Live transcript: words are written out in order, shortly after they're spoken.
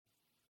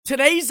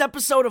Today's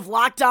episode of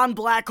Locked On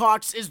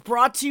Blackhawks is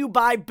brought to you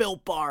by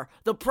Built Bar,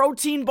 the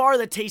protein bar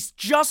that tastes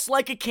just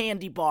like a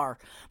candy bar.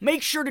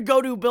 Make sure to go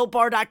to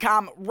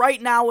BuiltBar.com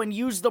right now and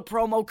use the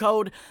promo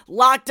code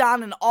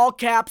LOCKEDON in all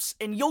caps,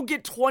 and you'll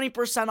get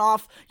 20%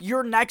 off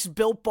your next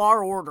Built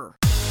Bar order.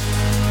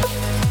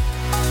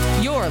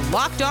 You're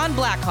Locked On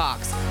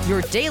Blackhawks,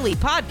 your daily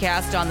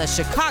podcast on the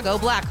Chicago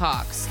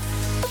Blackhawks.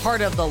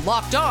 Part of the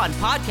Locked On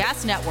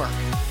Podcast Network,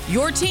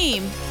 your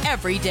team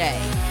every day.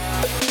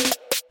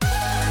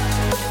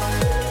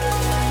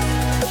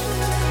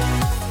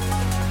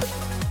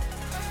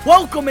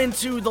 Welcome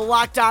into the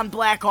Locked On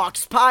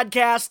Blackhawks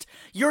podcast,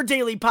 your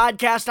daily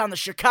podcast on the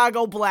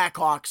Chicago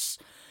Blackhawks.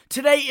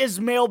 Today is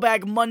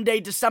Mailbag Monday,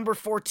 December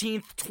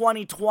 14th,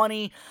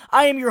 2020.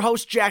 I am your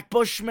host, Jack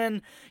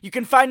Bushman. You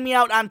can find me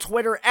out on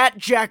Twitter at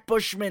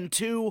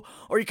JackBushman2,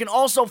 or you can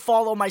also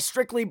follow my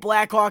Strictly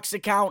Blackhawks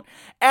account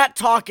at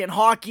Talkin'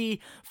 Hockey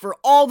for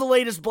all the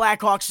latest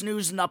Blackhawks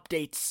news and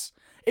updates.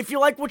 If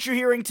you like what you're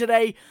hearing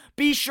today,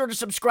 be sure to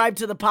subscribe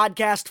to the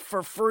podcast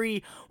for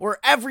free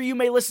wherever you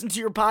may listen to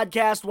your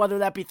podcast, whether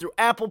that be through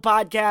Apple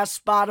Podcasts,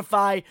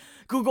 Spotify,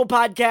 Google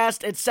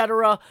Podcast,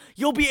 etc.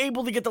 You'll be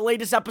able to get the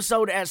latest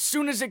episode as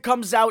soon as it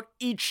comes out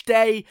each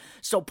day,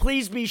 so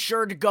please be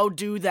sure to go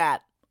do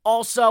that.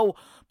 Also,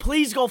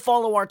 please go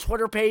follow our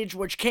Twitter page,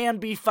 which can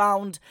be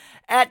found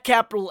at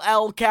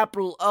 _Blackhawks,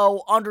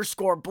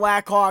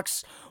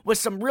 with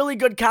some really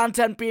good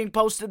content being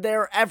posted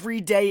there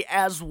every day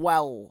as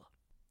well.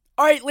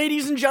 Alright,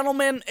 ladies and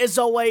gentlemen, as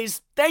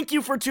always, thank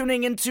you for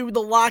tuning into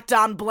the Locked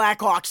On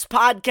Blackhawks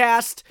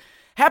podcast.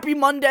 Happy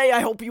Monday.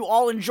 I hope you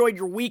all enjoyed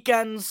your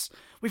weekends.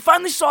 We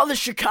finally saw the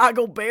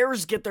Chicago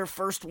Bears get their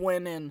first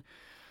win in,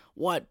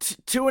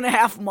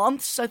 2.5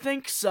 months, I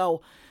think?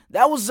 So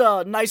that was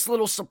a nice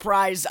little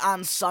surprise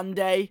on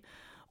Sunday.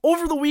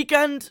 Over the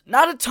weekend,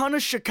 not a ton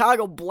of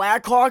Chicago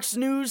Blackhawks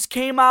news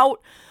came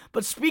out.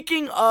 But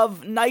speaking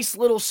of nice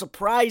little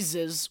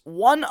surprises,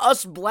 one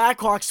us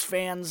Blackhawks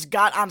fans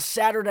got on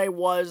Saturday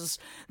was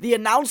the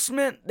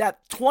announcement that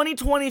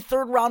 2020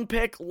 third-round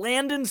pick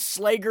Landon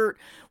Slaggert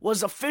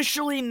was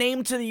officially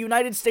named to the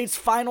United States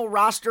final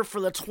roster for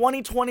the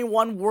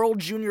 2021 World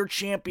Junior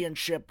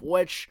Championship,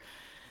 which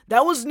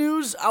that was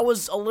news I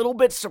was a little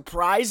bit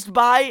surprised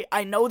by.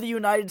 I know the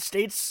United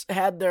States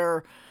had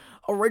their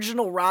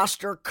original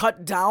roster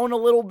cut down a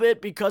little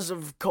bit because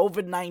of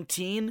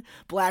COVID-19.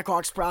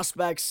 Blackhawks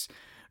prospects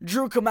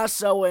Drew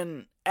Commesso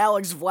and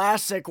Alex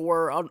Vlasic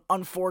were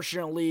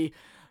unfortunately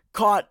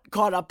caught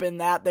up in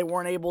that. They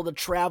weren't able to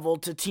travel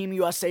to Team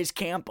USA's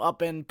camp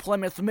up in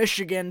Plymouth,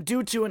 Michigan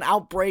due to an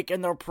outbreak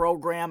in their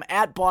program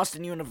at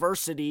Boston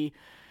University.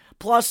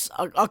 Plus,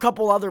 a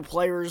couple other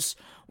players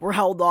were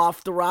held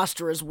off the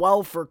roster as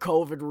well for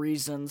COVID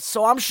reasons.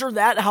 So I'm sure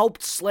that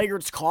helped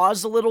Slaggert's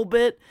cause a little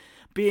bit,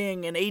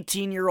 being an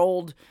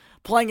 18-year-old,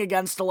 playing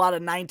against a lot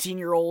of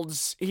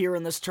 19-year-olds here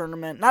in this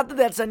tournament. Not that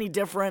that's any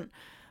different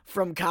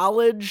from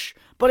college,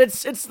 but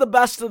it's the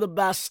best of the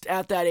best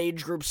at that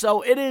age group,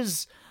 so it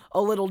is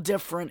a little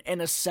different in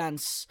a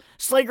sense.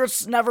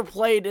 Slaggert's never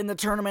played in the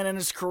tournament in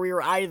his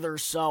career either,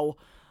 so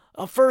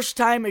a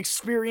first-time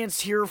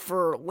experience here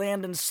for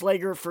Landon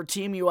Slaggert for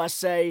Team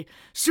USA.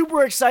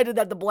 Super excited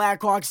that the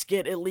Blackhawks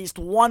get at least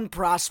one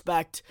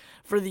prospect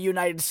for the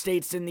United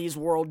States in these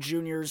World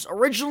Juniors.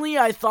 Originally,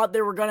 I thought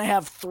they were going to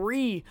have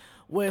 3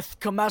 with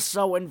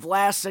Commesso and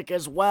Vlasic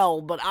as well,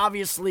 but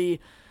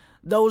obviously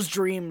those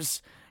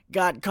dreams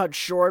got cut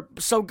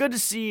short. So good to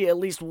see at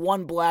least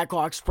one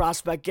Blackhawks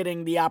prospect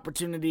getting the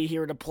opportunity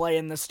here to play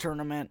in this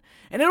tournament.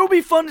 And it'll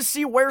be fun to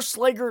see where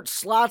Slaggert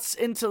slots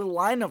into the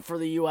lineup for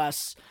the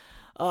U.S.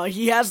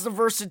 He has the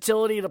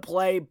versatility to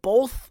play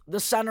both the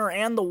center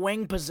and the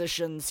wing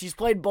positions. He's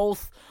played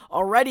both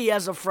already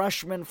as a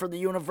freshman for the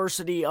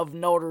University of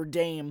Notre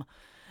Dame.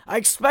 I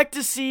expect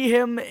to see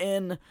him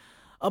in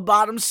a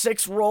bottom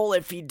 6 role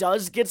if he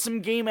does get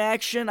some game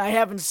action. I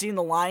haven't seen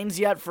the lines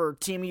yet for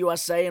Team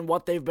USA and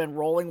what they've been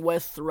rolling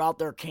with throughout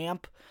their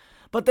camp.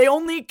 But they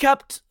only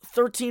kept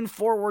 13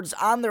 forwards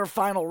on their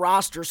final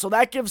roster, so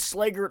that gives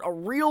Slaggert a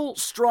real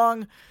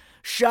strong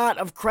shot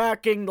of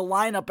cracking the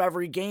lineup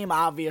every game,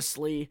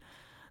 obviously.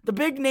 The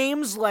big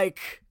names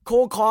like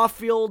Cole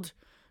Caulfield,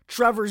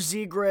 Trevor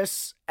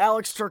Zegras,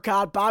 Alex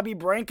Turcotte, Bobby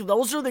Brink,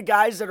 those are the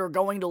guys that are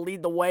going to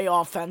lead the way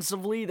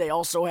offensively. They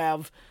also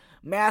have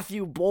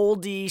Matthew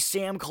Boldy,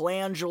 Sam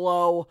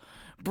Colangelo,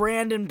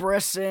 Brandon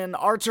Brisson,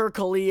 Artur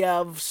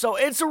Kaliev. So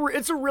it's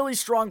a really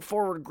strong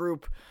forward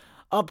group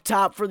up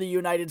top for the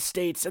United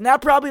States. And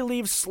that probably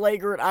leaves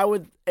Slaggert, I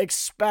would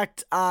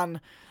expect,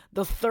 on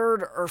the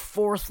 3rd or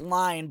 4th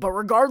line. But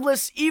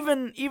regardless,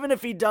 even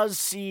if he does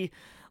see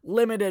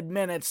limited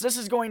minutes, this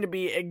is going to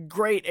be a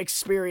great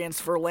experience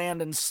for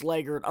Landon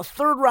Slaggert. A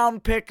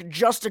 3rd-round pick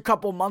just a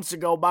couple months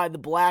ago by the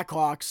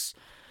Blackhawks.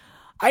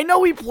 I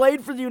know he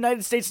played for the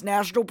United States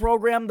national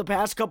program the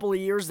past couple of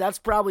years. That's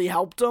probably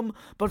helped him.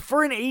 But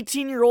for an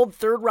 18-year-old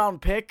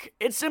third-round pick,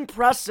 it's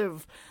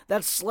impressive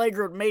that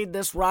Slaggert made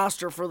this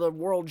roster for the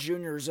World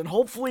Juniors. And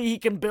hopefully he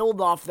can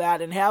build off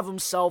that and have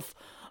himself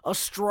a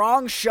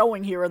strong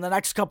showing here in the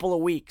next couple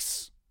of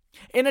weeks.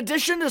 In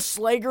addition to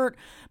Slaggert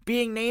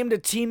being named to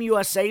Team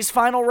USA's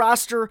final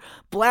roster,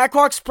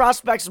 Blackhawks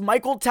prospects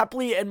Michael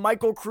Tepley and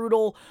Michael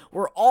Krudel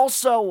were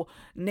also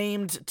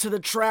named to the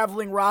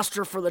traveling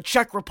roster for the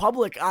Czech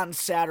Republic on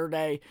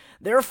Saturday.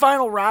 Their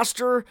final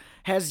roster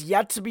has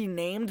yet to be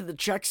named. The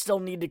Czechs still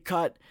need to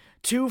cut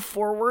 2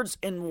 forwards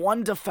and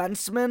 1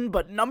 defenseman,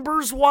 but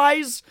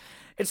numbers-wise,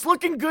 it's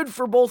looking good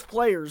for both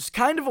players.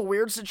 Kind of a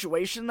weird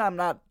situation. I'm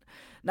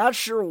not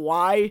sure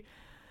why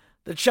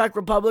the Czech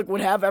Republic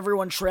would have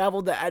everyone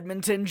travel to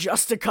Edmonton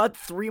just to cut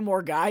 3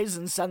 more guys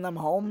and send them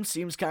home.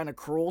 Seems kind of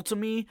cruel to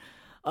me.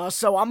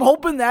 So I'm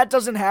hoping that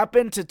doesn't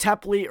happen to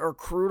Tepley or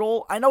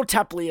Krudel. I know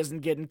Tepley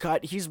isn't getting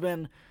cut. He's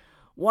been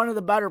one of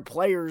the better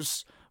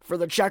players for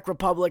the Czech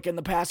Republic in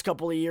the past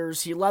couple of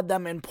years. He led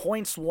them in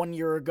points 1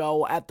 year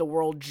ago at the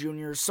World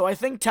Juniors. So I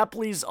think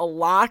Tepley's a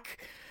lock,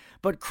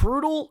 but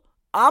Krudel,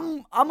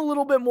 I'm a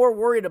little bit more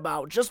worried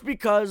about, just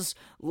because,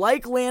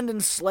 like Landon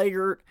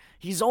Slaggert,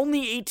 he's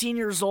only 18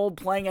 years old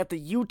playing at the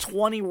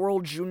U20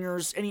 World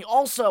Juniors, and he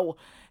also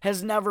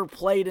has never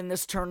played in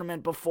this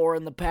tournament before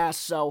in the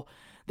past, so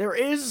there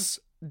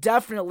is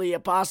definitely a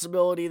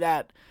possibility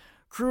that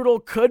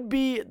Krudel could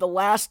be the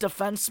last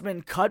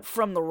defenseman cut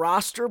from the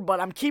roster, but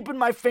I'm keeping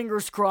my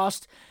fingers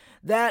crossed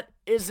that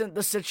isn't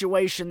the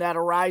situation that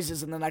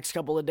arises in the next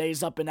couple of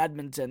days up in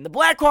Edmonton. The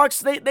Blackhawks,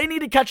 they need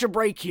to catch a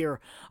break here.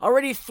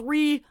 Already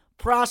 3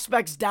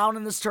 prospects down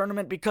in this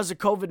tournament because of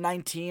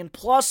COVID-19,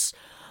 plus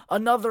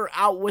another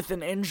out with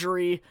an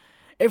injury.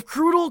 If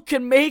Krudel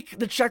can make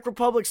the Czech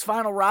Republic's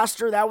final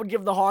roster, that would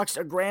give the Hawks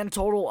a grand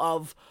total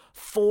of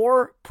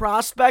 4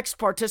 prospects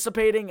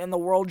participating in the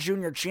World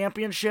Junior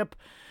Championship,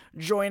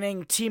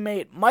 joining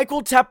teammate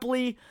Michael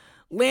Tepley,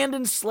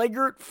 Landon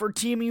Slaggert for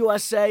Team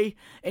USA,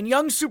 and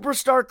young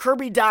superstar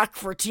Kirby Dach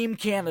for Team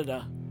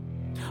Canada.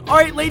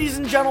 Alright, ladies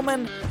and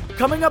gentlemen,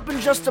 coming up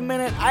in just a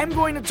minute, I'm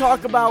going to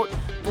talk about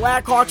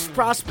Blackhawks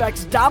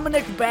prospects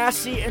Dominic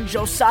Basse and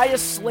Josiah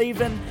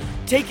Slavin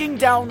taking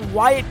down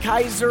Wyatt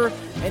Kaiser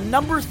and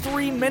number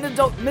 3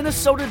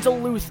 Minnesota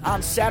Duluth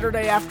on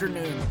Saturday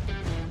afternoon.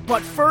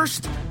 But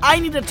first, I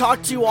need to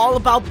talk to you all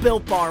about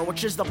Built Bar,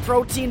 which is the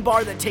protein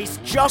bar that tastes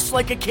just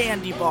like a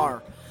candy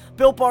bar.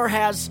 Built Bar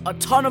has a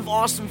ton of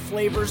awesome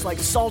flavors like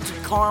salted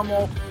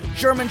caramel,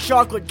 German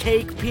chocolate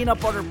cake,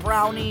 peanut butter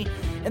brownie,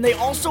 and they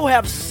also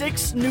have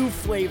 6 new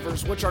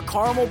flavors, which are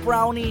caramel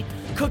brownie,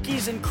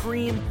 cookies and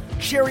cream,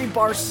 cherry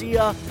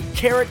barcia,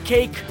 carrot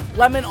cake,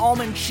 lemon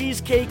almond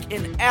cheesecake,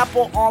 and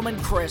apple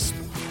almond crisp.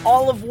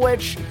 All of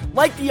which,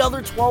 like the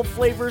other 12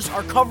 flavors,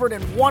 are covered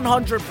in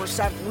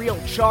 100% real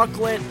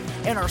chocolate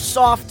and are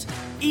soft,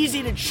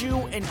 easy to chew,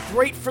 and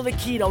great for the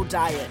keto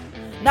diet.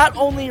 Not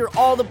only are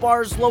all the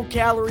bars low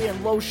calorie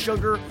and low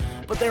sugar,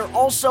 but they are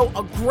also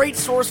a great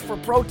source for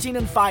protein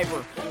and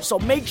fiber. So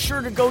make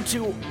sure to go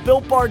to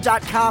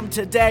BuiltBar.com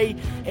today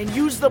and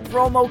use the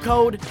promo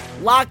code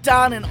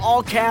LOCKEDON in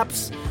all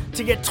caps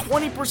to get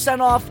 20%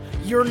 off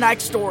your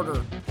next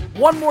order.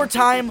 One more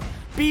time,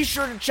 be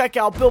sure to check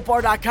out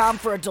BuiltBar.com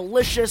for a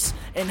delicious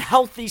and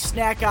healthy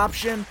snack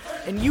option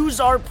and use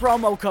our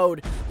promo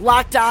code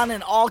LOCKEDON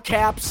in all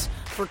caps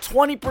for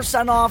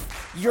 20%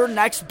 off your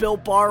next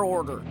Built Bar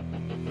order.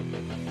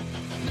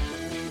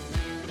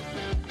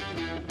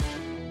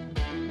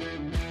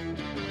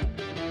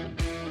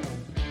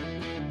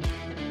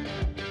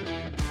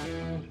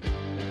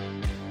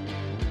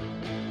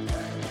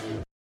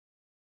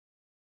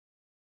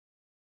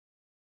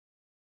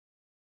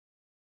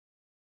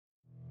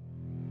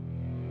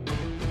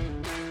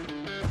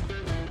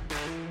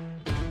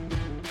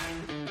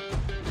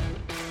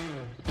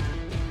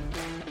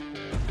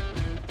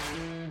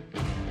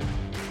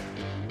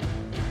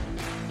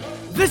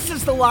 This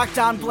is the Locked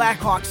On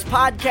Blackhawks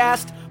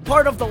podcast,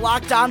 part of the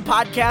Locked On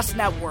Podcast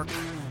Network.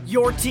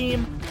 Your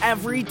team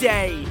every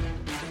day.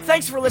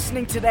 Thanks for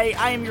listening today.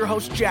 I am your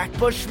host, Jack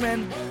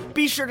Bushman.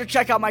 Be sure to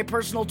check out my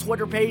personal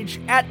Twitter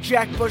page at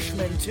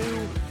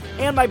JackBushman2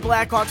 and my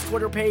Blackhawks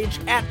Twitter page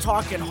at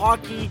Talkin'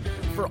 Hockey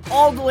for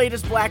all the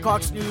latest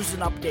Blackhawks news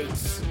and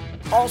updates.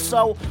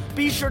 Also,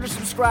 be sure to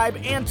subscribe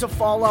and to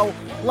follow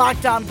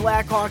Locked On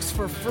Blackhawks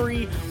for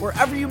free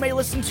wherever you may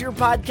listen to your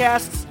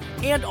podcasts,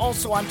 and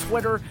also on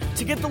Twitter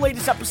to get the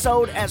latest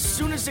episode as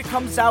soon as it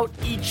comes out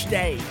each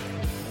day.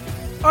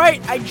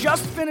 Alright, I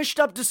just finished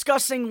up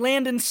discussing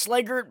Landon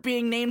Slaggert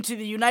being named to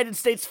the United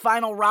States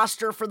final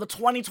roster for the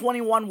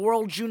 2021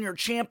 World Junior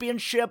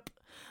Championship.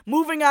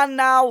 Moving on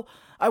now,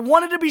 I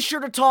wanted to be sure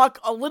to talk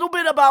a little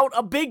bit about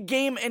a big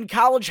game in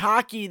college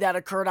hockey that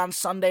occurred on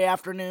Sunday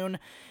afternoon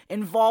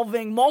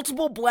involving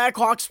multiple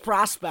Blackhawks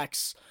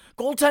prospects.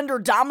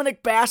 Goaltender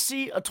Dominic Basse,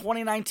 a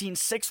 2019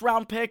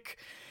 6th-round pick,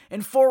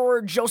 and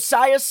forward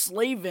Josiah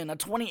Slavin, a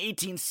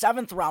 2018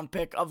 7th-round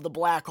pick of the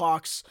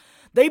Blackhawks.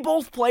 They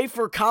both play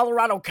for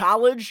Colorado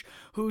College,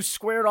 who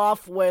squared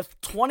off with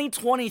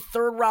 2020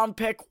 3rd-round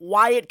pick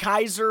Wyatt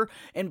Kaiser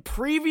and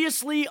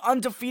previously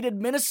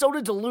undefeated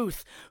Minnesota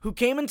Duluth, who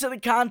came into the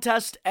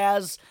contest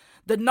as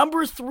the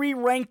number 3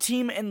 ranked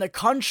team in the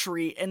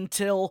country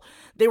until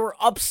they were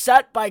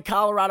upset by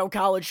Colorado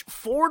College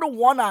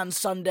 4-1 on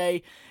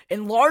Sunday,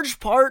 in large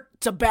part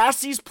to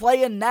Bassey's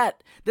play in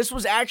net. This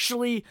was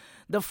actually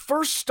the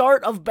first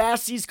start of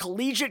Bassey's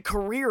collegiate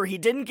career. He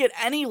didn't get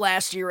any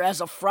last year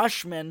as a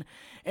freshman,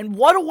 and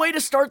what a way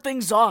to start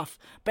things off.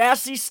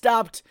 Bassey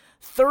stopped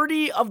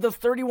 30 of the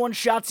 31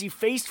 shots he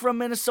faced from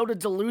Minnesota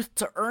Duluth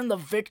to earn the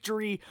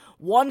victory.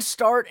 One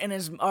victory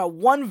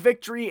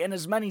in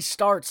as many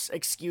starts, I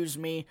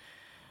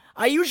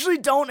usually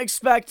don't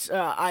expect,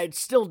 I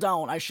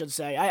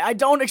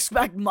don't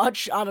expect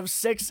much out of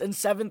 6th and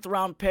 7th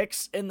round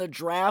picks in the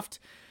draft,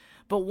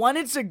 but when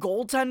it's a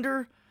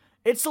goaltender,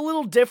 it's a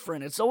little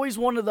different. It's always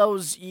one of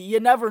those you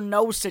never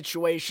know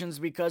situations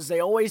because they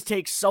always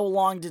take so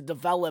long to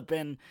develop,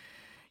 and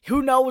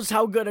who knows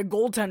how good a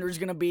goaltender is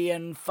going to be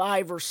in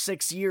 5 or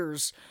 6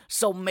 years.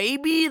 So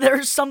maybe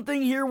there's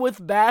something here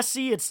with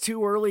Bassey. It's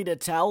too early to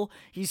tell.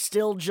 He's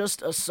still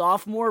just a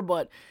sophomore,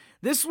 but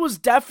this was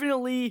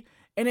definitely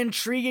an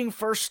intriguing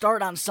first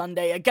start on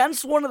Sunday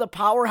against one of the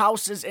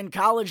powerhouses in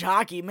college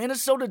hockey,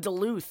 Minnesota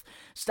Duluth,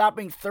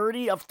 stopping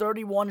 30 of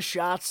 31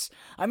 shots.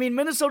 I mean,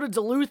 Minnesota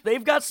Duluth,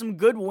 they've got some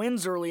good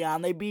wins early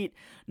on. They beat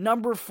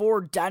number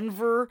 4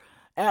 Denver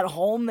at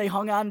home. They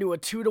hung on to a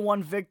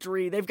 2-1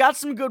 victory. They've got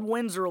some good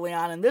wins early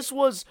on, and this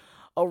was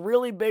a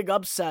really big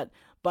upset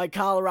by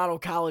Colorado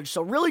College.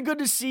 So really good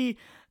to see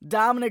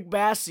Dominic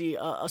Bassey,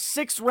 a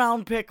 6th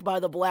round pick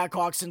by the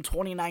Blackhawks in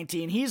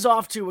 2019. He's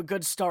off to a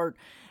good start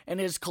in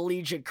his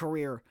collegiate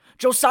career.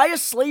 Josiah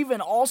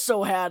Slavin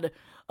also had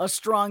a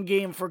strong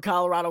game for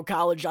Colorado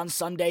College on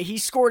Sunday. He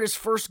scored his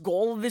first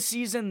goal of the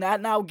season.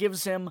 That now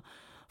gives him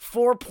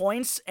 4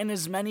 points in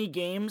as many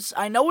games.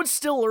 I know it's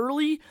still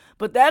early,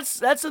 but that's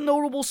a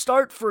notable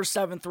start for a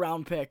 7th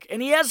round pick.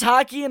 And he has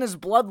hockey in his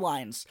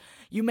bloodlines.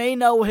 You may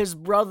know his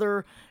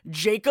brother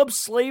Jacob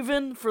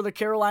Slavin for the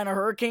Carolina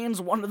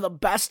Hurricanes, one of the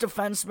best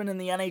defensemen in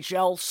the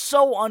NHL,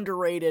 so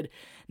underrated,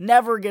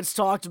 never gets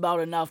talked about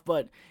enough,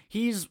 but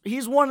he's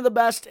one of the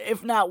best,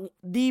 if not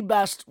the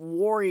best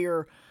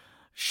warrior,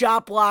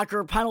 shot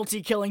blocker,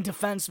 penalty killing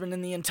defenseman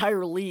in the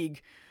entire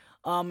league.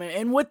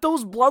 And with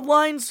those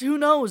bloodlines, who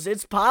knows?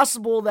 It's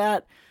possible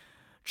that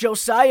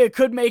Josiah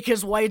could make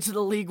his way to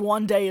the league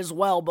one day as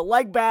well. But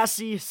like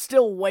Bassey,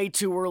 still way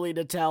too early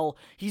to tell.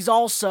 He's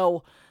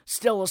also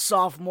still a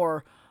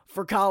sophomore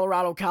for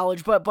Colorado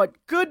College.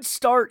 But good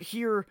start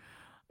here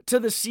to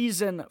the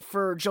season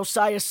for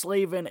Josiah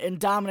Slavin and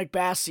Dominic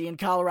Bassey in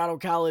Colorado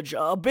College.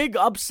 A big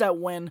upset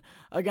win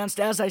against,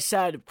 as I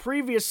said,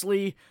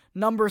 previously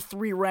number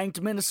 3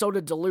 ranked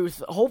Minnesota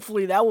Duluth.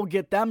 Hopefully that will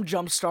get them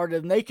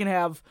jump-started and they can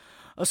have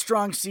a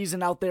strong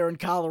season out there in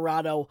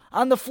Colorado.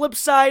 On the flip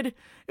side,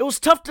 it was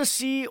tough to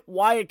see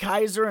Wyatt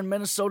Kaiser and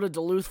Minnesota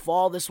Duluth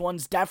fall. This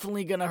one's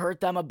definitely going to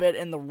hurt them a bit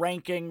in the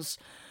rankings.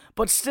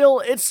 But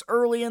still, it's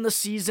early in the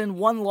season.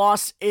 One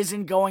loss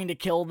isn't going to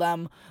kill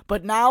them.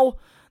 But now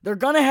they're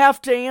going to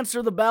have to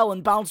answer the bell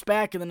and bounce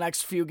back in the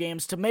next few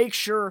games to make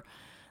sure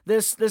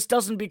this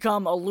doesn't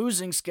become a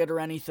losing skid or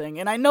anything.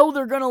 And I know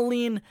they're going to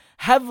lean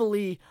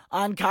heavily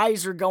on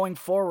Kaiser going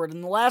forward.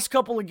 In the last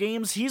couple of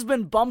games, he's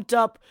been bumped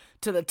up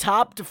to the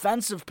top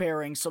defensive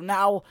pairing. So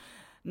now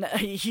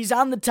he's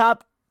on the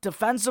top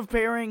defensive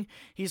pairing.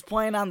 He's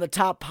playing on the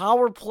top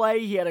power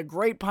play. He had a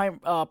great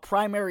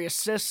primary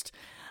assist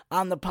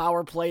on the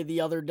power play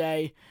the other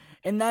day.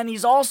 And then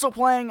he's also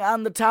playing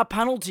on the top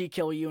penalty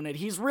kill unit.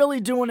 He's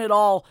really doing it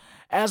all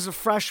as a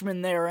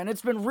freshman there, and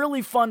it's been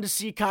really fun to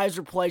see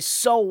Kaiser play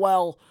so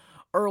well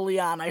early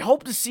on. I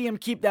hope to see him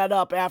keep that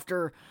up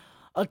after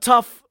a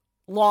tough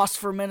loss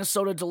for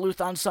Minnesota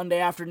Duluth on Sunday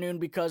afternoon,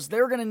 because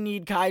they're going to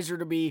need Kaiser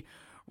to be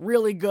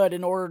really good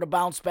in order to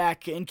bounce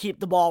back and keep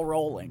the ball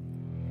rolling.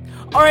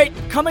 All right,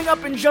 coming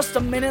up in just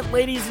a minute,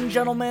 ladies and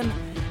gentlemen,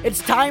 it's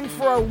time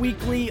for our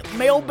weekly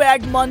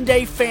Mailbag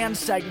Monday fan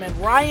segment,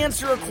 where I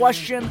answer a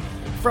question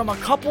from a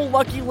couple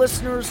lucky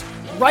listeners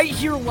right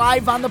here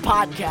live on the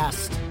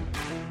podcast.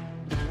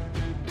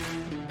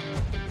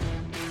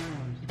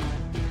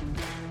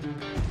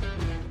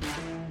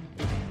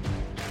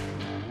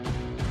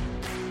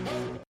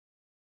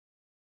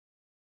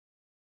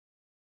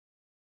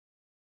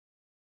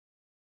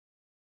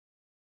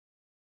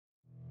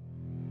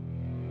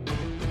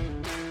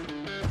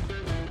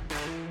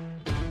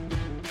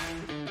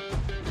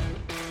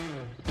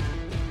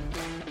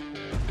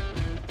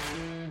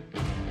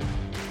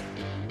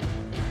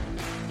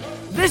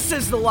 This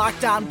is the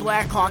Locked On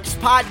Blackhawks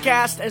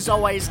podcast. As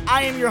always,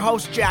 I am your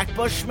host, Jack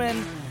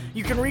Bushman.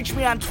 You can reach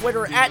me on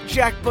Twitter at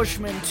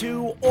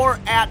JackBushman2 or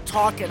at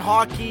Talkin'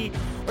 Hockey.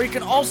 Or you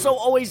can also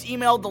always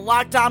email the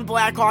Locked On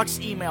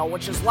Blackhawks email,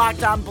 which is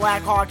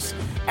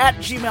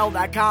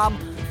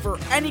lockedonblackhawks@gmail.com, for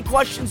any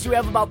questions you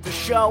have about the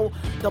show,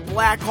 the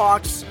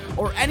Blackhawks,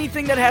 or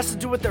anything that has to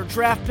do with their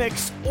draft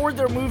picks or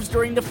their moves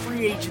during the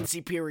free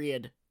agency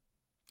period.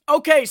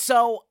 Okay,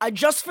 so I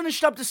just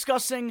finished up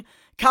discussing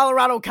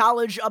Colorado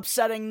College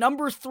upsetting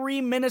number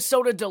 3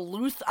 Minnesota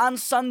Duluth on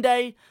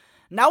Sunday.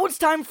 Now it's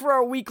time for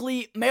our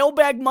weekly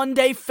Mailbag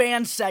Monday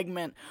fan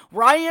segment,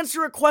 where I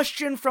answer a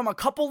question from a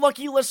couple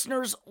lucky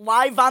listeners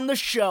live on the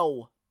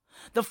show.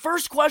 The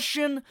first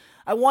question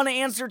I want to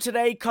answer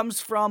today comes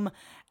from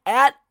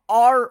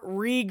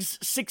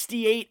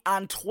 @rreegs68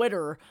 on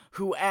Twitter,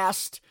 who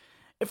asked,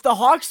 if the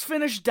Hawks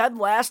finish dead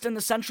last in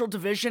the Central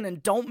Division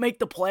and don't make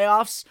the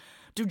playoffs,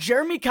 do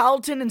Jeremy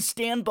Colliton and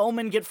Stan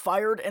Bowman get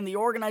fired and the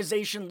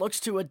organization looks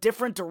to a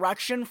different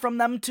direction from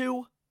them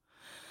two?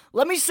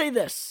 Let me say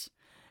this.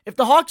 If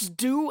the Hawks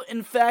do,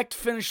 in fact,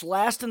 finish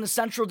last in the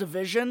Central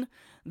Division,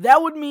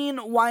 that would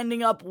mean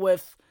winding up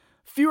with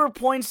fewer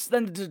points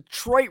than the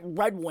Detroit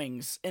Red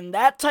Wings. And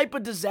that type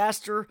of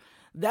disaster,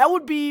 that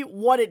would be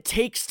what it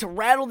takes to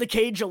rattle the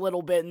cage a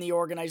little bit in the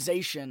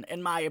organization,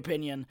 in my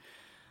opinion.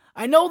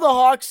 I know the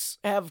Hawks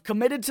have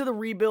committed to the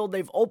rebuild,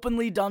 they've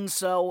openly done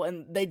so,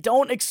 and they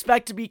don't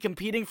expect to be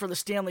competing for the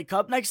Stanley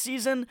Cup next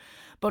season,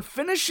 but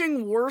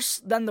finishing worse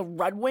than the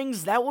Red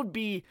Wings, that would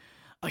be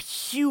a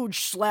huge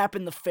slap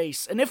in the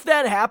face. And if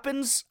that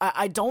happens,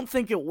 I don't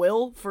think it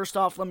will. First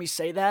off, let me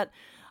say that.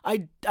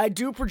 I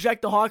do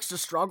project the Hawks to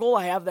struggle.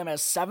 I have them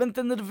as 7th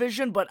in the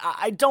division, but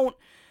I don't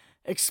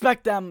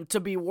expect them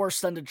to be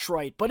worse than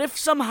Detroit. But if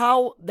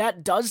somehow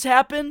that does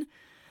happen,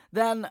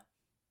 then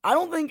I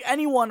don't think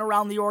anyone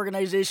around the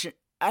organization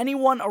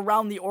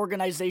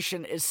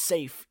is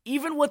safe,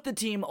 even with the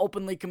team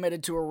openly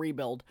committed to a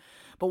rebuild.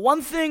 But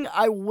one thing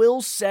I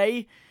will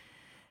say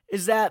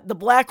is that the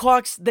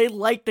Blackhawks, they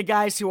like the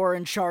guys who are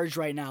in charge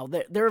right now.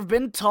 There have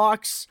been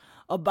talks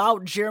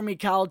about Jeremy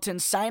Colliton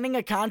signing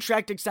a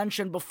contract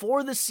extension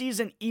before the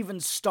season even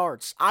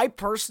starts. I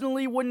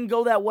personally wouldn't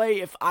go that way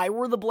if I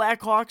were the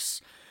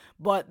Blackhawks,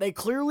 but they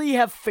clearly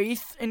have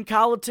faith in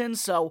Colliton,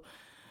 so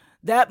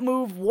that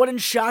move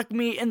wouldn't shock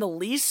me in the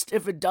least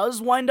if it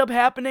does wind up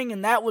happening,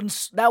 and that would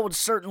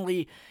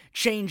certainly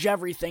change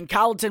everything.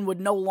 Colliton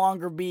would no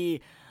longer be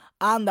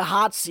on the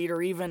hot seat or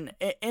even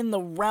in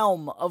the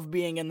realm of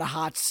being in the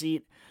hot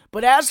seat.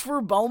 But as for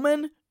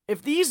Bowman,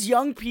 if these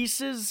young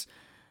pieces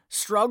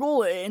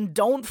struggle and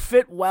don't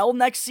fit well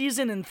next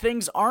season and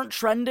things aren't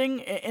trending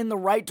in the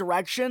right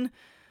direction,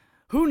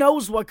 who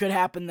knows what could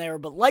happen there.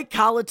 But like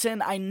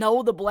Colliton, I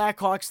know the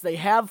Blackhawks, they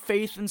have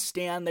faith in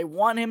Stan. They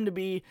want him to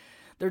be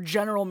their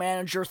general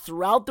manager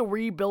throughout the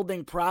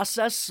rebuilding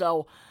process,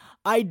 so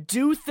I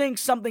do think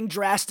something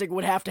drastic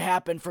would have to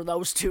happen for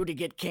those two to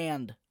get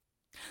canned.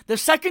 The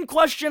second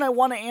question I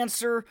want to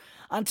answer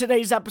on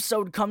today's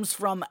episode comes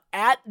from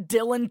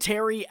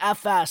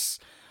 @DylanTerryFS,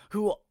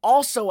 who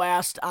also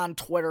asked on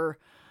Twitter,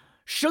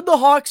 should the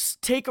Hawks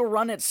take a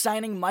run at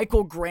signing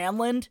Mikael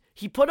Granlund?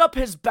 He put up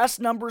his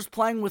best numbers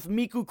playing with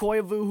Mikko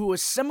Koivu, who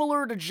is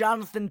similar to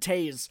Jonathan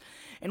Toews.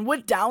 And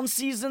with down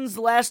seasons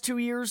the last 2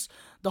 years,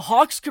 the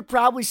Hawks could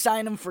probably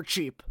sign him for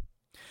cheap.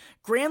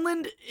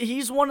 Granlund,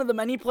 he's one of the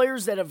many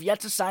players that have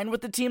yet to sign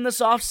with the team this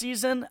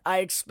offseason. I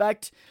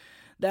expect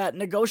that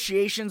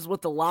negotiations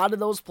with a lot of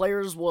those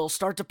players will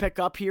start to pick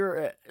up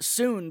here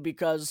soon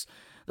because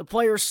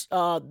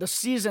the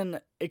season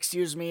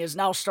is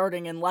now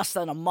starting in less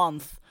than a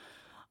month.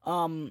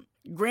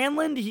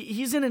 Granlund,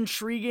 he's an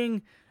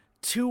intriguing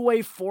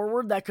two-way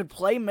forward that could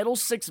play middle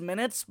 6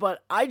 minutes,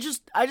 but I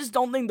just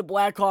don't think the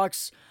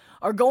Blackhawks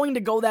are going to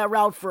go that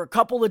route for a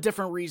couple of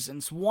different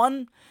reasons.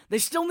 One, they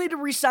still need to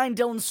re-sign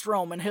Dylan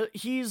Strome, and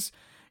he's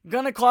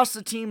going to cost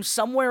the team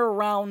somewhere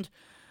around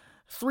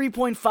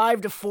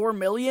 $3.5 to $4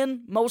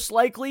 million, most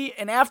likely,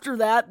 and after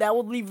that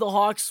would leave the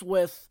Hawks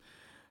with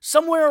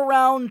somewhere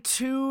around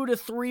 $2 to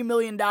 $3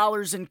 million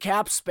in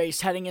cap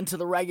space heading into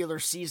the regular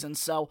season,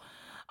 so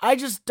I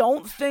just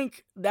don't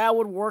think that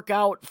would work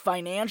out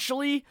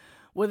financially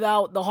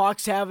without the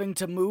Hawks having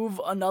to move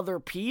another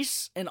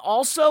piece. And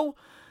also,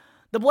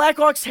 the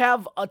Blackhawks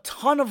have a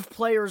ton of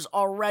players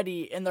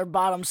already in their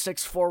bottom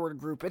 6 forward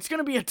group. It's going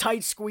to be a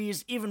tight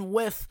squeeze, even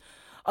with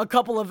a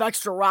couple of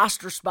extra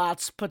roster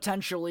spots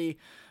potentially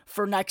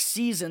for next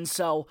season.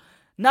 So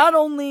not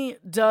only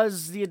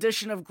does the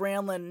addition of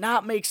Granlund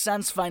not make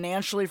sense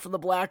financially for the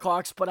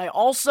Blackhawks, but I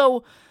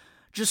also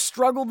just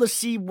struggle to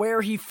see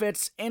where he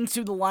fits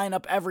into the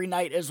lineup every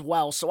night as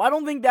well. So I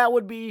don't think that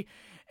would be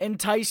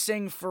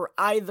enticing for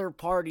either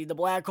party. The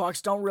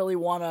Blackhawks don't really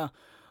want to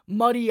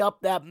muddy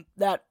up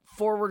that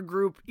forward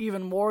group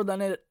even more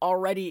than it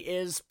already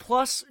is.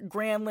 Plus,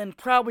 Granlund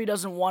probably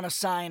doesn't want to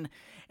sign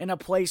in a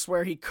place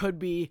where he could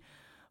be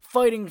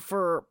fighting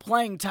for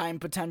playing time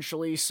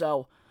potentially.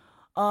 So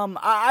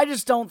I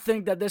just don't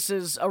think that this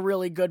is a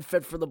really good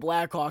fit for the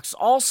Blackhawks.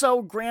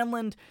 Also,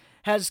 Granlund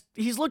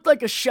he's looked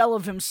like a shell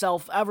of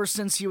himself ever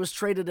since he was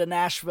traded to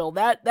Nashville.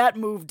 That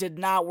move did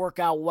not work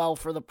out well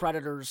for the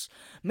Predators.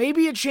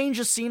 Maybe a change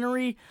of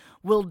scenery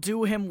will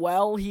do him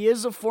well. He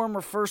is a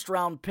former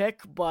first-round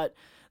pick, but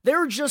there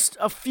are just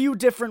a few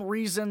different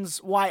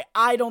reasons why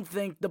I don't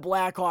think the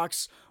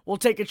Blackhawks will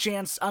take a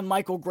chance on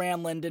Mikael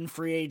Granlund in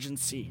free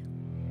agency.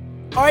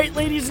 All right,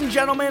 ladies and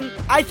gentlemen,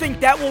 I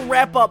think that will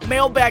wrap up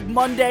Mailbag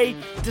Monday,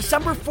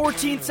 December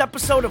 14th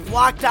episode of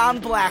Locked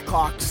On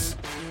Blackhawks.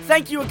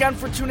 Thank you again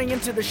for tuning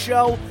into the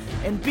show,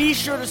 and be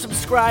sure to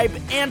subscribe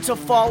and to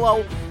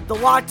follow the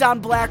Locked On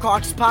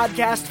Blackhawks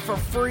podcast for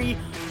free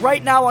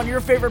right now on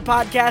your favorite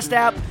podcast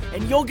app,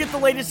 and you'll get the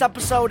latest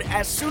episode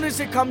as soon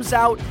as it comes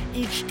out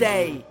each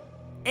day.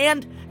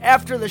 And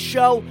after the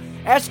show,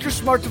 ask your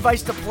smart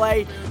device to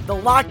play the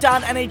Locked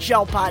On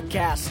NHL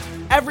podcast.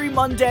 Every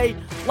Monday,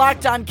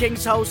 Locked On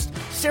Kings host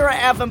Sarah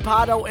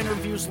Avampado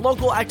interviews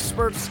local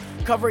experts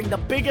covering the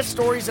biggest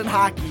stories in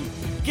hockey.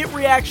 Get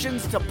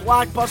reactions to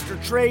blockbuster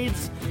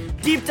trades,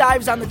 deep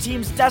dives on the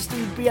teams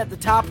destined to be at the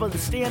top of the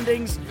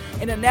standings,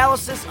 and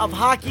analysis of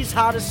hockey's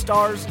hottest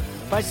stars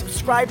by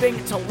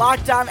subscribing to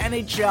Locked On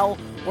NHL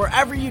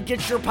wherever you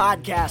get your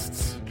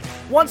podcasts.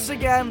 Once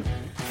again,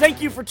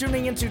 thank you for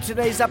tuning into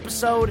today's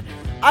episode.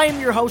 I am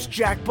your host,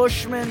 Jack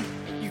Bushman.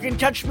 You can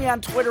catch me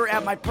on Twitter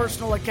at my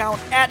personal account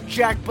at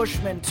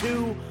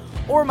JackBushman2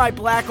 or my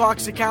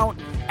Blackhawks account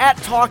at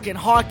Talkin'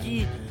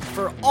 Hockey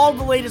for all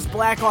the latest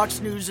Blackhawks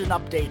news and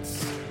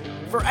updates.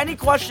 For any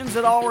questions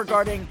at all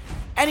regarding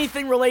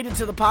anything related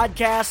to the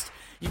podcast,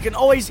 you can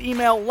always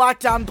email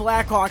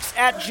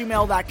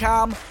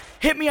LockedOnBlackhawks@gmail.com,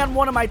 hit me on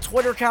one of my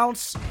Twitter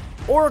accounts,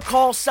 or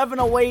call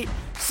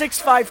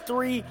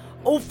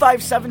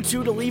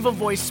 708-653-0572 to leave a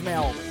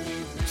voicemail.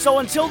 So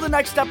until the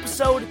next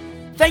episode,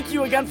 thank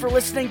you again for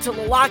listening to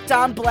the Locked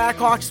On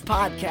Blackhawks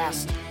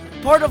podcast,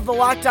 part of the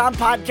Locked On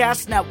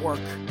Podcast Network.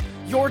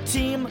 Your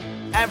team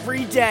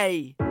every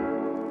day.